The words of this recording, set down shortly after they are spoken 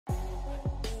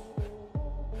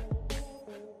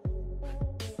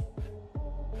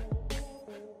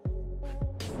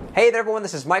Hey there everyone,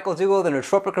 this is Michael Dougal, the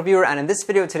Nootropic reviewer, and in this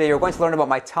video today you're going to learn about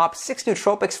my top 6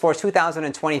 nootropics for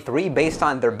 2023 based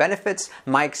on their benefits,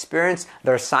 my experience,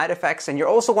 their side effects, and you're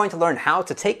also going to learn how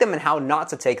to take them and how not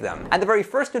to take them. And the very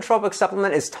first nootropic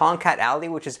supplement is Tongkat Ali,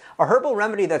 which is a herbal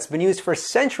remedy that's been used for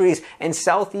centuries in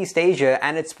Southeast Asia,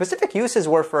 and its specific uses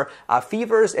were for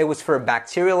fevers, it was for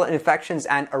bacterial infections,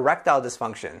 and erectile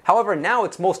dysfunction. However, now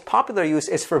its most popular use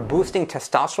is for boosting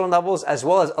testosterone levels as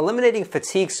well as eliminating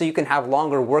fatigue so you can have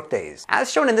longer work days.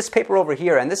 As shown in this paper over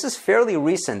here, and this is fairly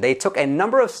recent, they took a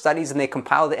number of studies and they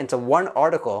compiled it into one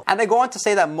article, and they go on to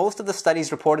say that most of the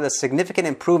studies reported a significant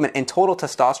improvement in total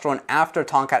testosterone after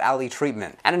Tongkat Ali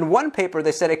treatment. And in one paper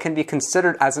they said it can be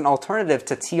considered as an alternative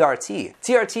to TRT.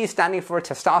 TRT standing for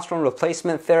testosterone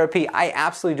replacement therapy. I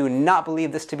absolutely do not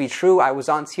believe this to be true. I was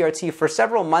on TRT for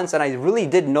several months and I really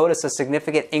did notice a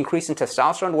significant increase in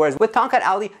testosterone, whereas with Tongkat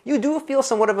Ali you do feel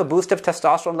somewhat of a boost of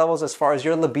testosterone levels as far as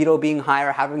your libido being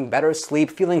higher, having better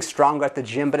sleep, feeling stronger at the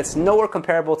gym, but it's nowhere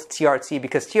comparable to TRT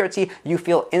because TRT you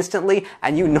feel instantly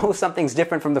and you know something's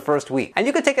different from the first week. And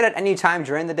you can take it at any time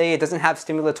during the day. It doesn't have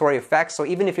stimulatory effects, so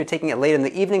even if you're taking it late in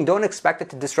the evening, don't expect it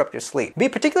to disrupt your sleep. Be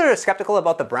particularly skeptical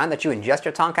about the brand that you ingest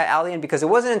your Tongkat Ali in, because it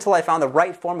wasn't until I found the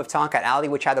right form of Tongkat Ali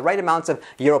which had the right amounts of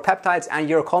uropeptides and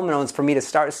uroculminones for me to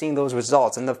start seeing those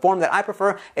results. And the form that I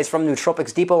prefer is from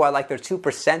Nootropics Depot. I like their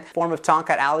 2% form of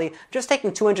Tongkat Ali, just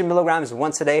taking 200 milligrams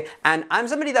once a day, and I'm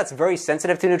somebody that's very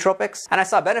sensitive to nootropics, and I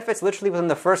saw benefits literally within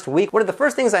the first week. One of the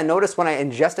first things I noticed when I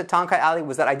ingested Tongkat Ali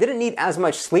was that I didn't need as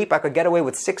much sleep. I could get away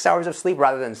with 6 hours of sleep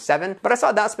rather than 7, but I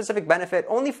saw that specific benefit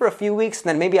only for a few weeks, and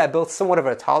then maybe I built somewhat of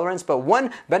a tolerance. But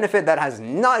one benefit that has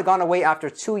not gone away after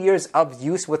 2 years of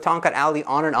use with Tongkat Ali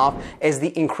on and off is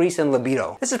the increase in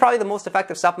libido. This is probably the most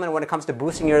effective supplement when it comes to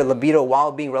boosting your libido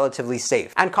while being relatively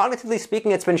safe. And cognitively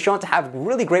speaking, it's been shown to have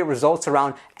really great results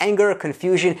around anger,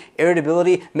 confusion,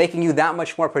 irritability, making you that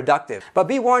much more productive. But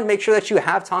be warned, make sure that you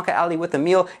have Tongkat Ali with a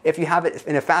meal. If you have it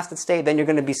in a fasted state, then you're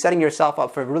going to be setting yourself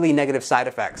up for really negative side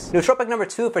effects. Nootropic number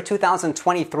 2 for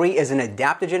 2023 is an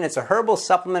adaptogen. It's a herbal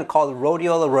supplement called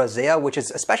rhodiola rosea, which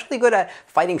is especially good at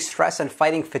fighting stress and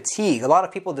fighting fatigue. A lot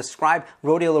of people describe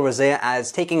rhodiola rosea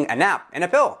as taking a nap in a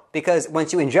pill, because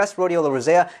once you ingest rhodiola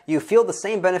rosea, you feel the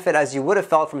same benefit as you would have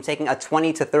felt from taking a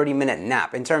 20 to 30 minute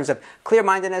nap in terms of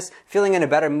clear-mindedness, feeling in a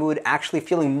better mood, actually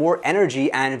feeling more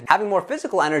energy and having more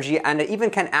physical energy, and it even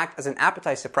can act as an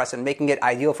appetite suppressant, making it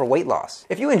ideal for weight loss.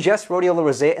 If you ingest rhodiola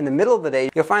rosea in the middle of the day,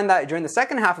 you'll find that during the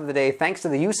second half of the day, thanks to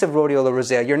the use of rhodiola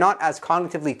rosea, you're not as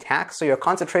cognitively taxed, so your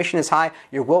concentration is high,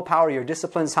 your willpower, your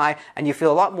discipline is high, and you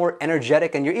feel a lot more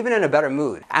energetic and you're even in a better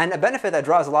mood. And a benefit that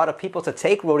draws a lot of people to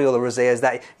take rhodiola rosea is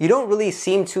that you don't really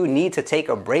seem to need to take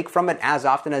a break from it as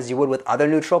often as you would with other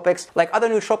nootropics. Like other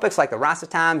nootropics like the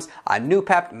racetams,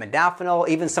 Noopept, modafinil,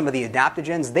 even some of the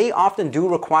adaptogens, they often do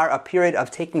require a period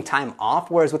of taking time off,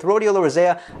 whereas with rhodiola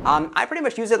rosea, I pretty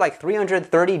much use it like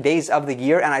 330 days of the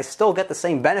year and I still get the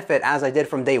same benefit as I did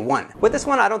from day one. With this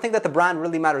one, I don't think that the brand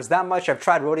really matters that much. I've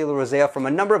tried rhodiola rosea from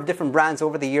a number of different brands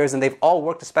over the years and they've all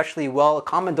worked especially well.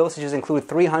 Common dosages include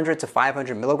 300 to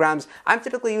 500 milligrams. I'm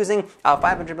typically using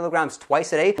 500 milligrams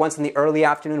twice a day, once in the early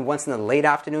afternoon, once in the late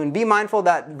afternoon. Be mindful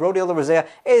that rhodiola rosea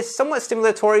is somewhat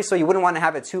stimulatory, so you wouldn't want to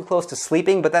have it too close to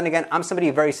sleeping, but then again, I'm somebody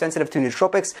very sensitive to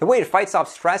nootropics. The way it fights off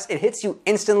stress, it hits you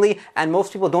instantly, and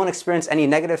most people don't experience any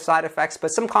negative side effects,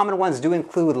 but some common ones do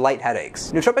include light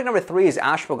headaches. Nootropic number 3 is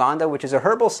ashwagandha, which is a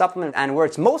herbal supplement, and where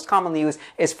it's most commonly used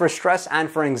is for stress and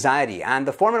for anxiety. And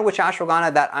the form in which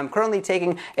ashwagandha that I'm currently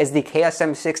taking is the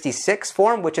KSM66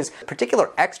 form, which is a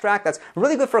particular extract that's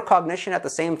really good for cognition, at the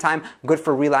same time good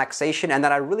for relaxation, and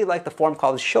that I really like the form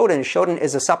called Shodan. Shodan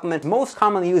is a supplement most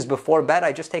commonly used before bed.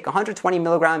 I just take 120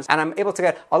 milligrams and I'm able to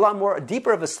get a lot more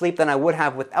deeper of a sleep than I would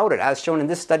have without it. As shown in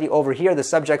this study over here, the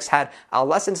subjects had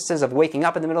less instances of waking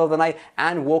up in the middle of the night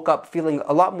and woke up feeling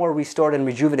a lot more restored and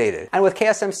rejuvenated. And with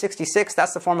KSM66,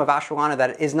 that's the form of ashwagandha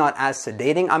that is not as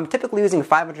sedating. I'm typically using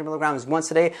 500 milligrams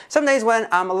once a day. Some days when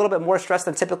I'm a little bit more stressed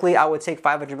than typically, I would take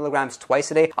 500 milligrams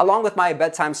twice a day, along with my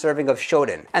bedtime serving of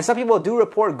Shodan. And some people do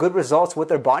report good results with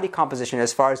their body composition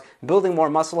as far as building more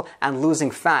muscle and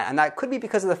losing fat. And that could be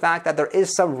because of the fact that there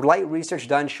is some light research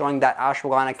done showing that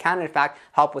ashwagandha can in fact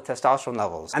help with testosterone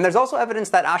levels. And there's also evidence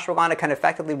that ashwagandha can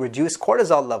effectively reduce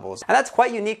cortisol levels. And that's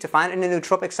quite unique to find in a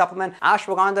nootropic supplement.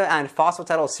 Ashwagandha and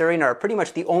phosphatidylserine are pretty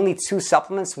much the only 2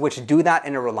 supplements which do that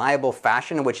in a reliable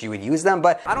fashion in which you would use them.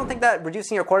 But I don't think that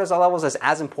reducing your cortisol levels is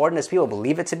as important as people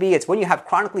believe it to be. It's when you have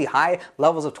chronically high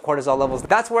levels of cortisol levels,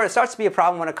 that's where it starts to be a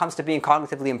problem when it comes to being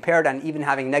cognitively impaired and even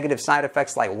having negative side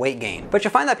effects like weight gain. But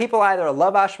you'll find that people either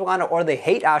love ashwagandha or they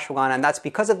hate ashwagandha, and that's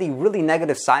because of the really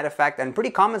negative side effect and pretty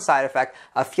common side effect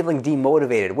of feeling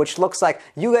demotivated, which looks like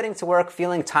you getting to work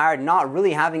feeling tired, not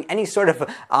really having any sort of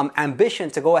ambition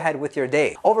to go ahead with your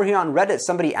day. Over here on Reddit,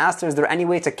 somebody asked, is there any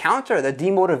way to counter the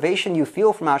demotivation you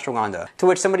feel from ashwagandha? To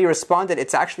which somebody responded,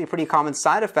 it's actually a pretty common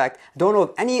side effect. Don't know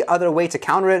of any other way to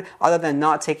counter it other than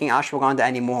not taking ashwagandha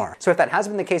anymore. So if that has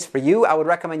been the case for you, I would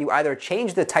recommend you either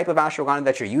change the type of ashwagandha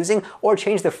that you're using or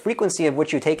change the frequency of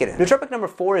which you take it in. Nootropic number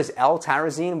 4 is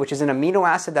l-tyrosine, which is an amino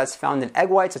acid that's found in egg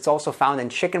whites. It's also found in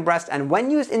chicken breast, and when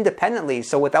used independently,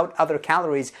 so without other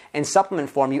calories, in supplement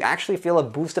form, you actually feel a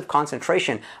boost of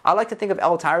concentration. I like to think of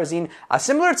l-tyrosine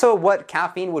similar to what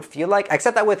caffeine would feel like,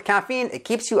 except that with caffeine, it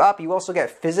keeps you up. You also get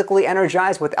physically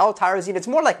energized. With l-tyrosine, it's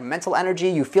more like mental energy.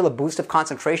 You feel a boost of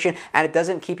concentration, and it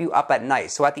doesn't keep you up at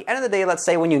night. So at the end of the day, let's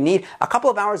say when you need a couple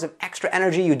of hours of extra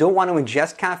energy, you don't want to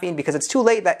ingest caffeine because it's too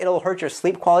late that it'll hurt your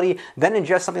sleep quality, then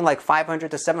ingest something like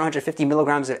 500 to 750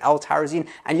 milligrams of l-tyrosine,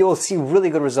 and you will see really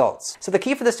good results. So the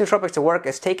key for this nootropic to work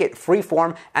is take it free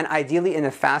form and ideally in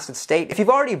a fasted state. If you've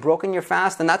already broken your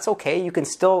fast, then that's okay. You can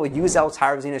still use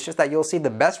l-tyrosine. It's just that you'll see the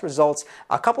best results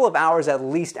a couple of hours at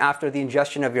least after the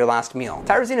ingestion of your last meal.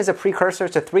 Tyrosine is a precursor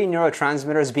to 3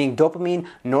 neurotransmitters being dopamine,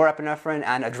 norepinephrine,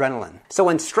 and adrenaline. So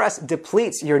when stress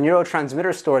depletes your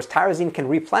neurotransmitter stores, tyrosine can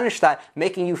replenish that,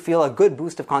 making you feel a good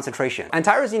boost of concentration. And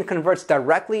tyrosine converts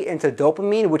directly into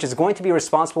dopamine, which is going to be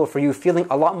responsible for you feeling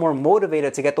a lot more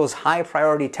motivated to get those high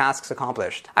priority tasks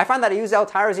accomplished. I find that I use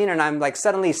l-tyrosine and I'm like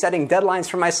suddenly setting deadlines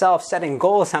for myself, setting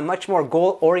goals. I'm much more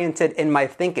goal oriented in my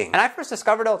thinking. And I first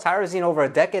discovered l-tyrosine over a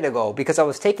decade ago because I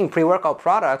was taking pre-workout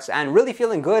products and really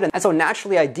feeling good. And so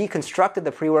naturally I deconstructed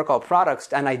the pre-workout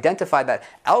products and identified that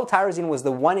l-tyrosine was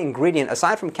the one ingredient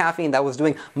aside from caffeine that was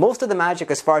doing most of the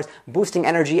magic as far as boosting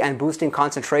energy and boosting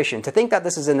concentration. To think that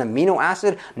this is an amino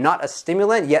acid, not a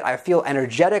stimulant, yet I feel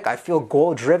energetic, I feel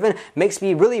goal driven, makes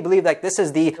me really believe that this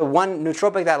is the one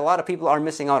nootropic that a lot of people are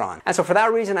missing out on. And so for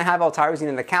that reason, I have l-tyrosine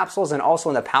in the capsules and also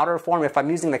in the powder form. If I'm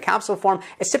using the capsule form,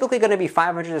 it's typically going to be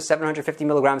 500 to 750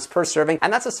 milligrams per serving.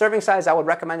 And that's a serving size I would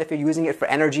recommend if you're using it for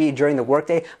energy during the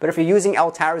workday. But if you're using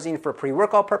l-tyrosine for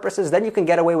pre-workout purposes, then you can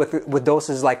get away with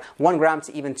doses like 1 gram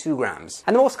to even 2 grams.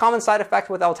 And the most common side effect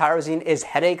with l-tyrosine is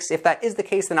headaches. If that is the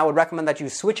case, then I would recommend that you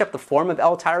switch up the form of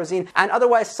l-tyrosine. And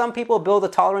otherwise, some people build a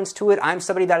tolerance to it. I'm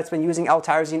somebody that has been using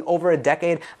l-tyrosine over a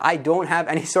decade. I don't have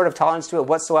any sort of tolerance to it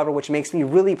whatsoever, which makes me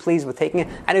really pleased with taking it.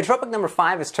 And nootropic number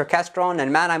 5 is turkesterone.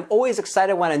 And man, I'm always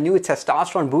excited when a new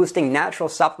testosterone boosting natural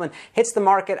supplement hits the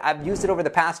market. I've used it over the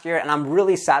past year and I'm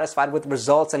really satisfied with the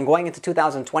results. And going into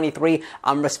 2023,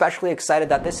 I'm especially excited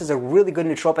that this is a really good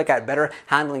nootropic at better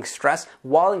handling stress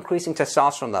while increasing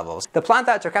testosterone levels. The plant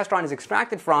that turkesterone is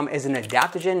extracted from is an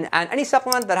adaptogen, and any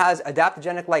supplement that has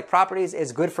adaptogenic-like properties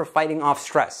is good for fighting off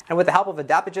stress. And with the help of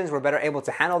adaptogens, we're better able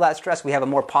to handle that stress. We have a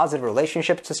more positive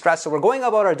relationship to stress, so we're going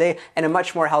about our day in a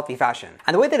much more healthy fashion.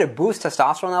 And the way that it boosts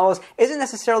testosterone levels isn't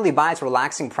necessarily by its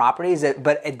relaxing properties,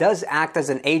 but it does act as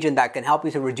an agent that can help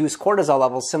you to reduce cortisol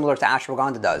levels similar to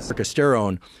ashwagandha does.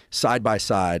 Turkesterone, side by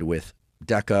side with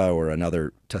DECA or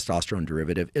another testosterone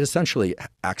derivative, it essentially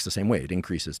acts the same way. It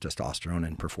increases testosterone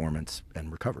and performance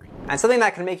and recovery. And something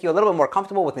that can make you a little bit more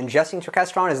comfortable with ingesting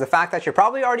turkesterone is the fact that you're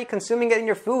probably already consuming it in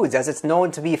your foods, as it's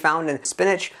known to be found in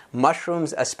spinach,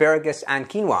 mushrooms, asparagus, and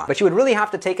quinoa. But you would really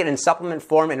have to take it in supplement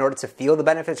form in order to feel the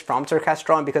benefits from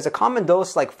turkesterone, because a common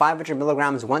dose like 500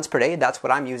 milligrams once per day, that's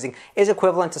what I'm using, is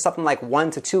equivalent to something like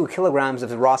 1 to 2 kilograms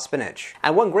of raw spinach.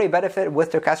 And one great benefit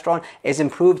with turkesterone is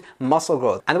improved muscle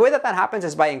growth. And the way that happens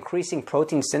is by increasing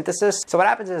protein synthesis. So what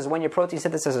happens is when your protein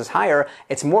synthesis is higher,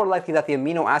 it's more likely that the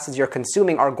amino acids you're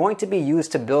consuming are going to be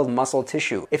used to build muscle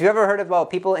tissue. If you've ever heard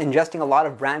about people ingesting a lot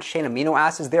of branched chain amino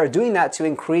acids, they are doing that to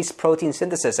increase protein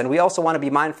synthesis. And we also want to be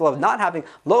mindful of not having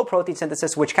low protein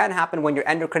synthesis, which can happen when your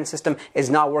endocrine system is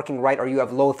not working right or you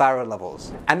have low thyroid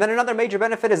levels. And then another major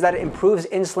benefit is that it improves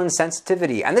insulin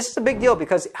sensitivity. And this is a big deal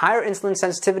because higher insulin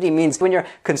sensitivity means when you're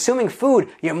consuming food,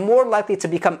 you're more likely to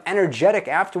become energetic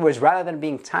afterwards rather than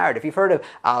being tired. If you've heard of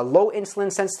low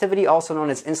insulin sensitivity, also known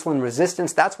as insulin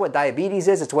resistance, that's what diabetes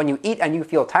is. It's when you eat and you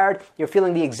feel tired. You're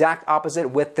feeling the exact opposite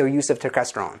with the use of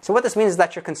turkesterone. So what this means is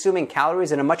that you're consuming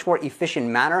calories in a much more efficient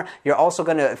manner. You're also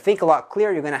going to think a lot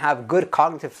clearer. You're going to have good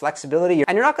cognitive flexibility,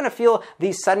 and you're not going to feel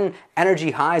these sudden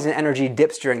energy highs and energy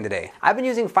dips during the day. I've been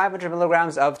using 500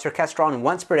 milligrams of turkesterone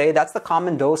once per day. That's the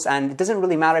common dose, and it doesn't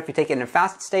really matter if you take it in a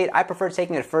fasted state. I prefer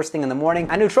taking it first thing in the morning.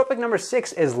 And nootropic number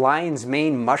 6 is lion's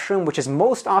mane mushroom, which is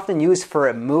most often used for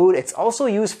for mood. It's also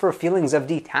used for feelings of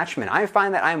detachment. I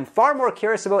find that I'm far more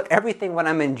curious about everything when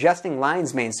I'm ingesting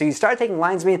lion's mane. So you start taking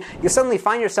lion's mane, you suddenly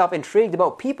find yourself intrigued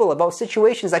about people, about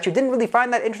situations that you didn't really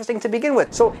find that interesting to begin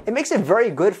with. So it makes it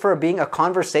very good for being a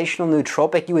conversational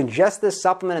nootropic. You ingest this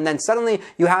supplement and then suddenly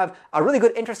you have a really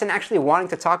good interest in actually wanting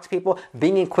to talk to people,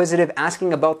 being inquisitive,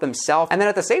 asking about themselves. And then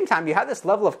at the same time, you have this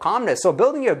level of calmness. So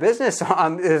building your business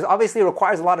obviously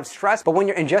requires a lot of stress, but when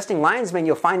you're ingesting lion's mane,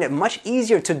 you'll find it much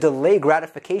easier to delay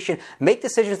gratification, make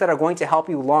decisions that are going to help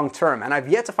you long term. And I've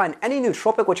yet to find any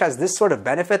nootropic which has this sort of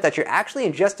benefit, that you're actually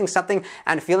ingesting something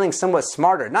and feeling somewhat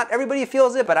smarter. Not everybody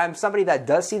feels it, but I'm somebody that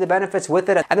does see the benefits with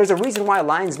it. And there's a reason why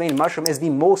lion's mane mushroom is the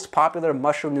most popular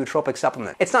mushroom nootropic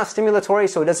supplement. It's not stimulatory,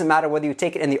 so it doesn't matter whether you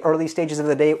take it in the early stages of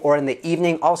the day or in the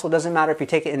evening. Also doesn't matter if you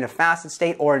take it in a fasted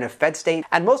state or in a fed state.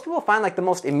 And most people find like the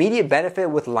most immediate benefit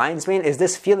with lion's mane is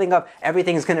this feeling of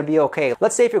everything's going to be okay.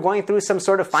 Let's say if you're going through some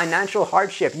sort of financial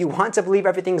hardship, you want to believe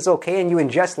everything's okay, and you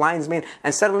ingest lion's mane,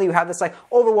 and suddenly you have this like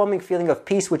overwhelming feeling of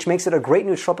peace, which makes it a great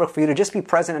nootropic for you to just be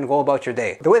present and go about your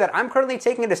day. The way that I'm currently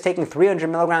taking it is taking 300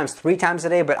 milligrams 3 times a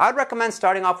day, but I'd recommend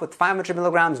starting off with 500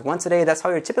 milligrams once a day. That's how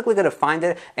you're typically going to find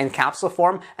it in capsule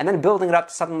form, and then building it up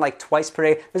to something like twice per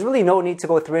day. There's really no need to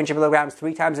go 300 milligrams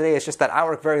 3 times a day. It's just that I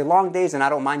work very long days and I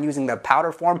don't mind using the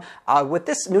powder form. With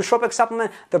this nootropic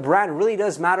supplement, the brand really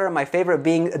does matter. My favorite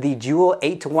being the dual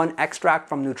 8-to-1 extract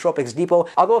from Nootropics Depot.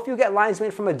 Although if you get lion's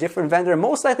mane from a different vendor,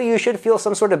 most likely you should feel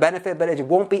some sort of benefit, but it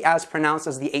won't be as pronounced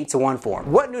as the 8-to-1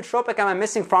 form. What nootropic am I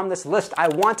missing from this list? I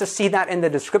want to see that in the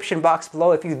description box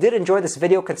below. If you did enjoy this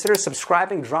video, consider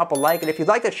subscribing, drop a like, and if you'd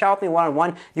like to chat with me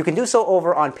one-on-one, you can do so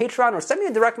over on Patreon or send me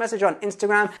a direct message on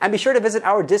Instagram. And be sure to visit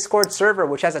our Discord server,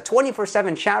 which has a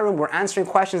 24/7 chat room. We're answering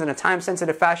questions in a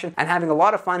time-sensitive fashion and having a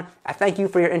lot of fun. I thank you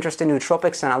for your interest in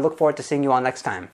nootropics, and I look forward to seeing you all next time.